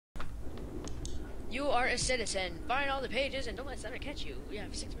You are a citizen. Find all the pages and don't let Slender catch you. We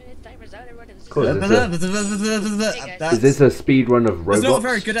have 6 minutes. Timers out. Everyone is. Cool. Is this a speed run of Roblox? That's not a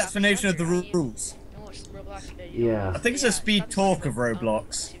very good explanation of the rules. Yeah. I think it's a speed talk of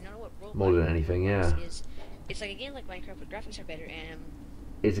Roblox. More than anything, yeah. It's like a game like Minecraft, but graphics are better. And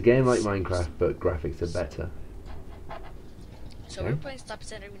it's a game like Minecraft, but graphics are better. so we're playing Stop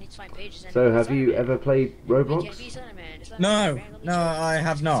Slender. We need to find pages. So have you ever played Roblox? No, I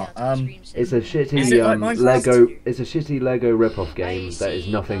have not. It's a shitty like Lego. It's a shitty Lego rip-off game that is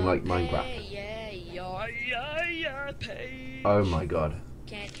nothing like Minecraft. Oh my god.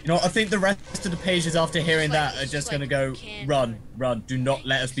 You know, I think the rest of the pages after hearing that are just gonna go, run, run. Do not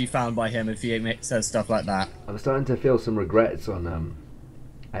let us be found by him if he says stuff like that. I'm starting to feel some regrets on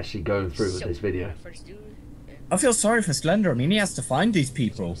actually going through with this video. I feel sorry for Slender. I mean, he has to find these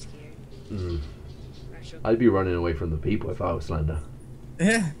people. I'd be running away from the people if I was Slender.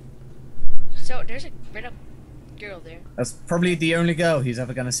 Yeah. So there's a red up girl there. That's probably the only girl he's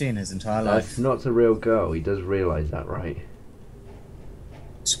ever gonna see in his entire life. That's not a real girl. He does realise that, right?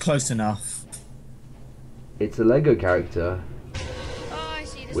 It's close enough. It's a Lego character I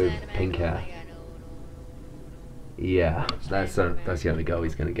see this with Slender man. pink hair. Yeah, that's the only girl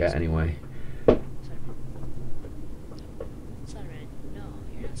he's gonna get anyway. Slenderman, no,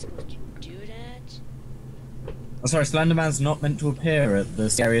 you're not supposed to do that. Oh, sorry, Slenderman's not meant to appear at the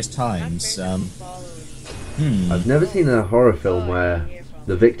scariest times. I've never seen a horror film where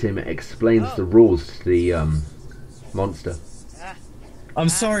the victim explains the rules to the monster. I'm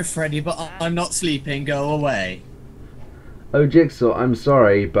sorry, Freddy, but I'm not sleeping. Go away. Oh, Jigsaw, I'm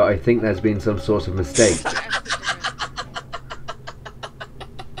sorry, but I think there's been some sort of mistake.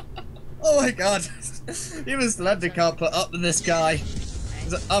 Oh my god. Even Slender can't put up with this guy.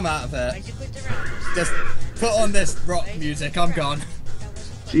 He's like, I'm out of here. Just put on this rock music. I'm gone.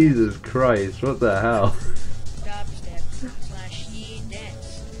 Jesus Christ, what the hell?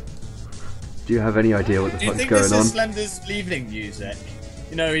 Do you have any idea what the fuck's going on? Do you think this is Slender's leaving music?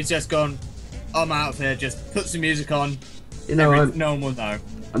 You know, he's just gone, I'm out of here, just put some music on. You know, no one will know.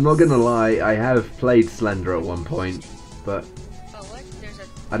 I'm not gonna lie, I have played Slender at one point, but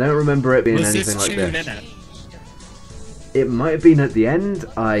I don't remember it being anything like this. It might have been at the end.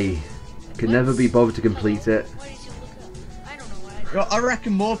 I could never be bothered to complete it. Well, I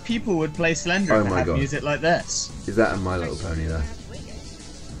reckon more people would play Slender if they had music like this. Is that a My Little Pony there?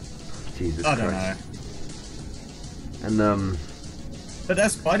 Jesus Christ. I don't know. And but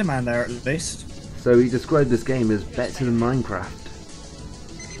there's Spider-Man there at least. so he described this game as better than Minecraft,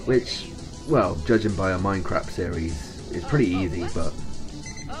 which, well, judging by a Minecraft series, is pretty easy, but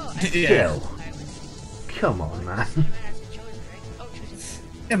still, come on, man.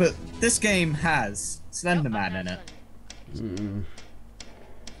 Yeah, but this game has Slenderman in it.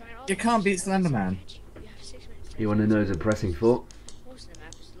 You can't beat Slenderman. You want to know the depressing thought?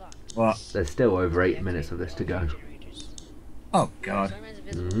 What? There's still over 8 minutes of this to go. Oh god.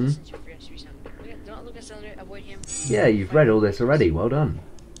 Yeah, you've read all this already. Well done.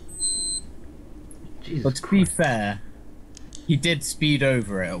 Jesus But to be fair, he did speed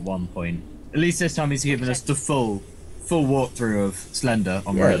over it at one point. At least this time he's given us the full walkthrough of Slender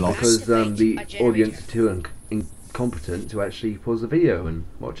on Roblox. Because the audience are too incompetent to actually pause the video and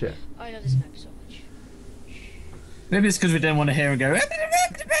watch it. I love this map so much. Maybe it's because we didn't want to hear him go.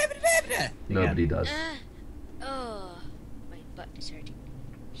 Nobody does. Oh, my butt is hurting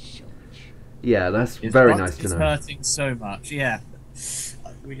so much. Yeah, that's very nice to It's know. hurting so much. Yeah,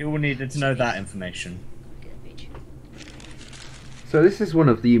 we all needed to know that information. So this is one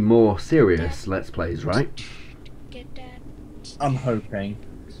of the more serious Let's Plays, right? I'm hoping.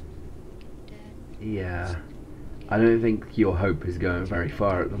 Yeah. I don't think your hope is going very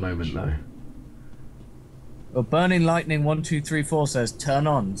far at the moment, though. Well, Burning Lightning 1234 says turn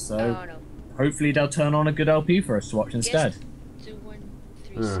on, so hopefully they'll turn on a good LP for us to watch instead.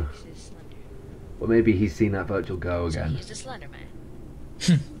 Well, maybe he's seen that virtual girl again. He's the Slender Man.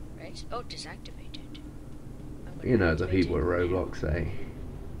 Right? Oh, disactivated. You know, the people at Roblox say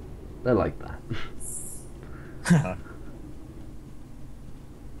they're like that.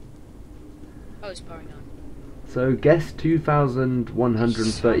 Oh, it's powering on. So, guess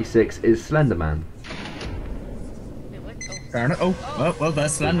 2136 is Slenderman. Wait, what? Fair enough. Oh, well,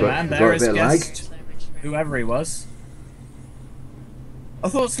 there's Slenderman. There is guessed whoever he was. I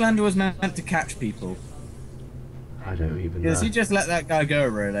thought Slender was meant to catch people. I don't even know. Does he just let that guy go,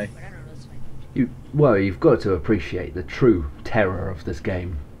 really? Well, you've got to appreciate the true terror of this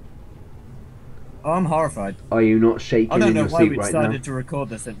game. Oh, I'm horrified. Are you not shaking I don't in know your why seat we right now? decided to record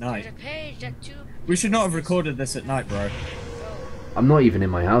this at night. We should not have recorded this at night, bro. I'm not even in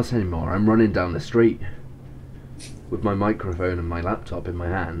my house anymore. I'm running down the street with my microphone and my laptop in my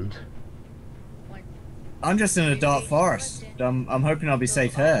hand. I'm just in a dark forest. I'm hoping I'll be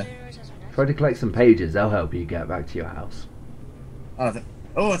safe here. Try to collect some pages. They'll help you get back to your house.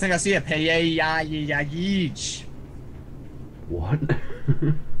 Oh, I think I see a page. What?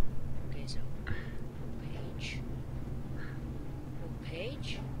 Okay, so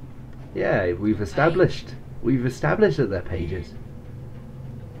page. Yeah, we've established that they're pages.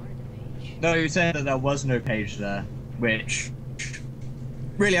 No, you were saying that there was no page there, which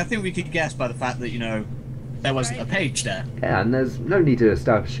really I think we could guess by the fact that, you know, there wasn't a page there. Yeah, and there's no need to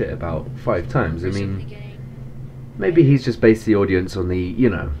establish it about 5 times. I mean, maybe he's just based the audience on the,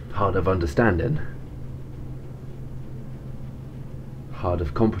 you know, heart of understanding. Heart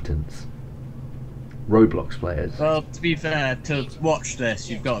of competence. Roblox players. Well, to be fair, to watch this,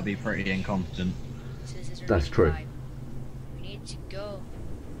 you've got to be pretty incompetent. That's true. We need to go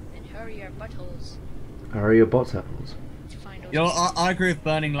and hurry our buttholes. Hurry your buttholes. You know, I agree with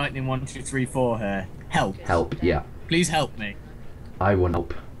Burning Lightning 1, 2, 3, 4 here. Help. Help, yeah. Please help me. I want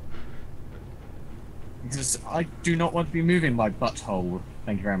help. Because I do not want to be moving my butthole.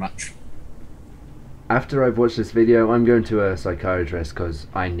 Thank you very much. After I've watched this video, I'm going to a psychiatrist because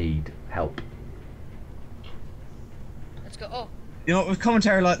I need help. Let's go. Oh. You know, with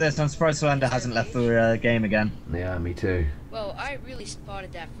commentary like this, I'm surprised Slender hasn't left the game again. Yeah, me too. Well, I really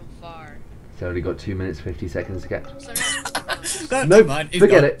spotted that from far. He's only got 2 minutes 50 seconds to get. Nope,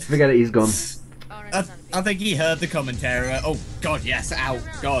 forget it, he's gone. I think he heard the commentary. Oh god, yes, out,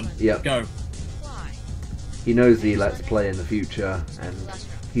 gone. Yep. Go. Why? He knows the Let's Play in the future, and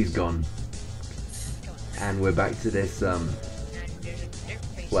he's gone. And we're back to this,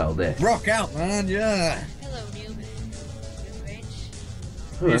 well, this. Rock out, man, yeah. Hello, noob.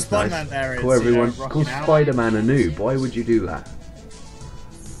 Oh, that's Spider-Man nice. there is, Call everyone, you know, call rocking out. Spider-Man a noob. Why would you do that?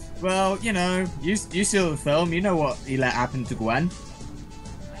 Well, you know, you saw the film, you know what he let happen to Gwen.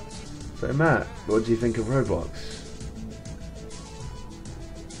 So Matt, what do you think of Roblox?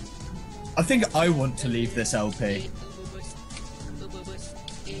 I think I want to leave this LP.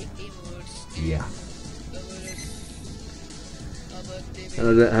 Yeah. And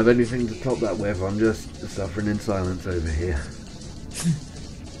I don't have anything to top that with, I'm just suffering in silence over here.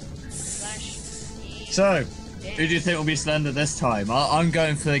 So, who do you think will be Slender this time? I'm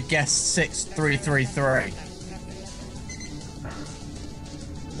going for guest 6333.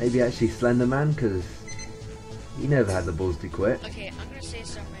 Maybe actually Slender Man, because he never had the balls to quit. Okay, I'm gonna say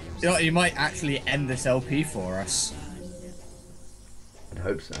some random You know, he might actually end this LP for us. I'd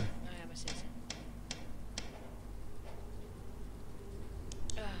hope so. I'm gonna say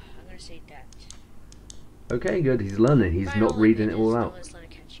I'm gonna say that. Okay, good, he's learning, he's not reading it all out.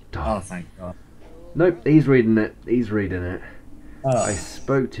 Oh, thank God. Nope, he's reading it, he's reading it. Oh. I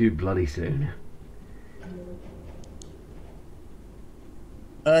spoke too bloody soon.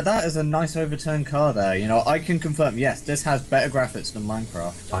 That is a nice overturned car there. You know, I can confirm, yes, this has better graphics than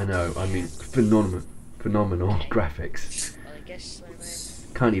Minecraft. I know, I mean, phenomenal graphics. Well, I guess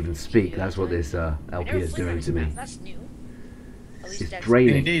Can't even speak, that's what this LP is doing to me. That's new. At least It's that's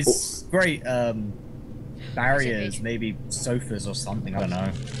draining. It is great, barriers, maybe sofas or something, I don't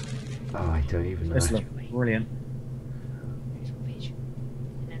know. Oh, I don't even know. This looks brilliant. Here's one page.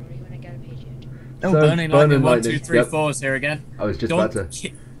 And then we're gonna get a page yet. Oh, So, Burning Lightning 1, 2, 3, yep. 4 is here again. I was just about to...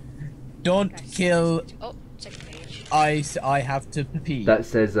 Don't kill... Oh, second page. I have to pee. That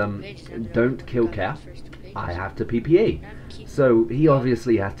says, don't kill Cat. I have to PPE. So he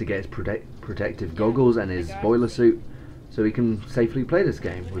obviously has to get his protective goggles and his boiler suit so he can safely play this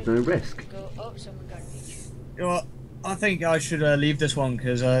game with no risk. Go. Oh, someone got a page. You know what? I think I should leave this one,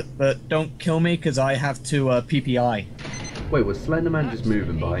 cause, but don't kill me, because I have to PPI. Wait, was Slenderman just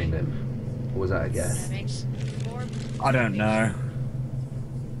moving behind him? Or was that a guess? That makes 4. I don't know.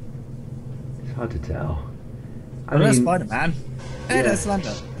 It's hard to tell. I Oh, there's mean, Spider-Man. Hey, yeah. there's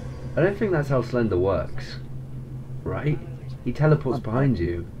Slender. I don't think that's how Slender works. Right? He teleports behind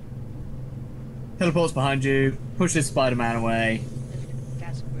you. Teleports behind you, pushes Spider-Man away.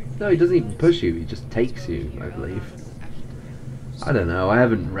 No, he doesn't even push you, he just takes you, I believe. I don't know, I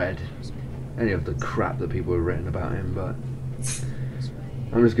haven't read any of the crap that people have written about him, but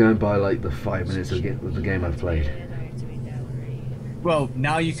I'm just going by like the 5 minutes of the game I've played. Well,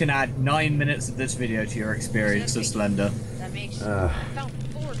 now you can add 9 minutes of this video to your experience of Slender. That makes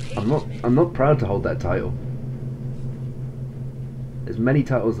I'm not proud to hold that title. There's many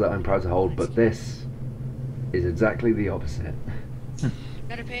titles that I'm proud to hold, but this is exactly the opposite.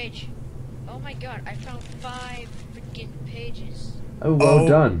 Another page. Oh my god, I found 5 freaking pages. Oh, well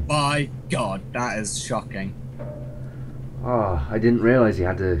done. Oh my god, that is shocking. Oh, I didn't realise you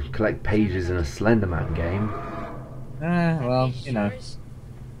had to collect pages in a Slenderman game. Well, you know.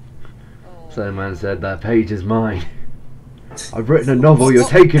 Slenderman said, that page is mine. I've written a novel, you're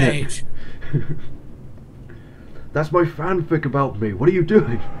taking page? it. That's my fanfic about me, what are you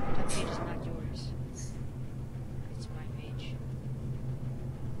doing? That page is not yours. It's my page.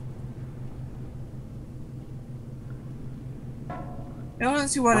 I don't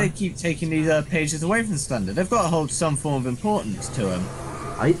see why they keep taking these pages away from Slender. They've got to hold some form of importance to him.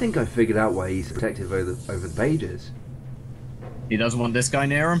 I think I figured out why he's protective over the pages. He doesn't want this guy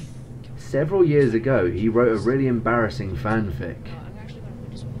near him? Several years ago, he wrote a really embarrassing fanfic.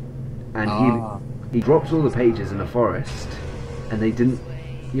 And he drops all the pages in a forest, and they didn't,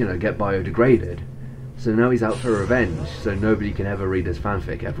 you know, get biodegraded. So now he's out for revenge, so nobody can ever read his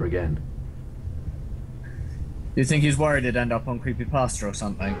fanfic ever again. Do you think he's worried it'd end up on Creepypasta or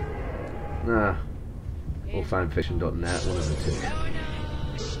something? Nah. Or fanfiction.net, one of the two.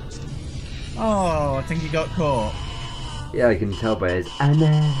 Oh, I think he got caught. Yeah, I can tell by his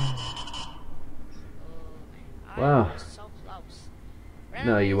Anna. Wow.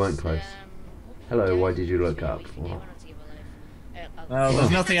 No, you weren't close. Hello, why did you look up? Well,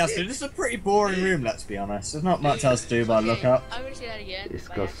 there's nothing else to do. This is a pretty boring room, let's be honest. There's not much else to do but look up. I'm gonna say that again. It's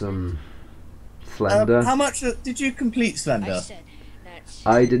got some Slender. How much did you complete Slender?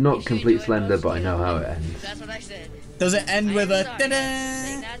 I did not complete Slender, but I know how it ends. That's what I said. Does it end with a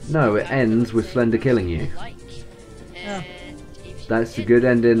da-da? No, it ends with Slender killing you. Yeah. That's the good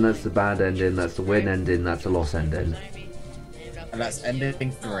ending, that's the bad ending, that's the win ending, that's the loss ending. And that's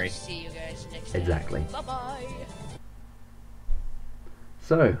ending 3. See you guys next time. Exactly. Bye-bye.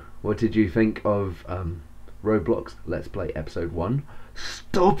 So, what did you think of Roblox Let's Play Episode 1?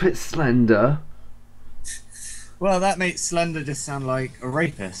 Stop it, Slender! Well, that makes Slender just sound like a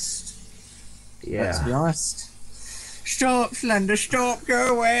rapist. Yeah. Let's be honest. Stop, Slender, stop,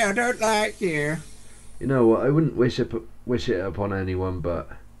 go away, I don't like you. You know what, I wouldn't wish it upon anyone, but...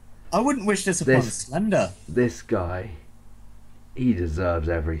 I wouldn't wish this upon Slender. This guy, he deserves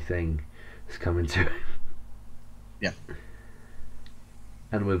everything that's coming to him. Yeah.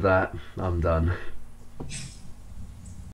 And with that, I'm done.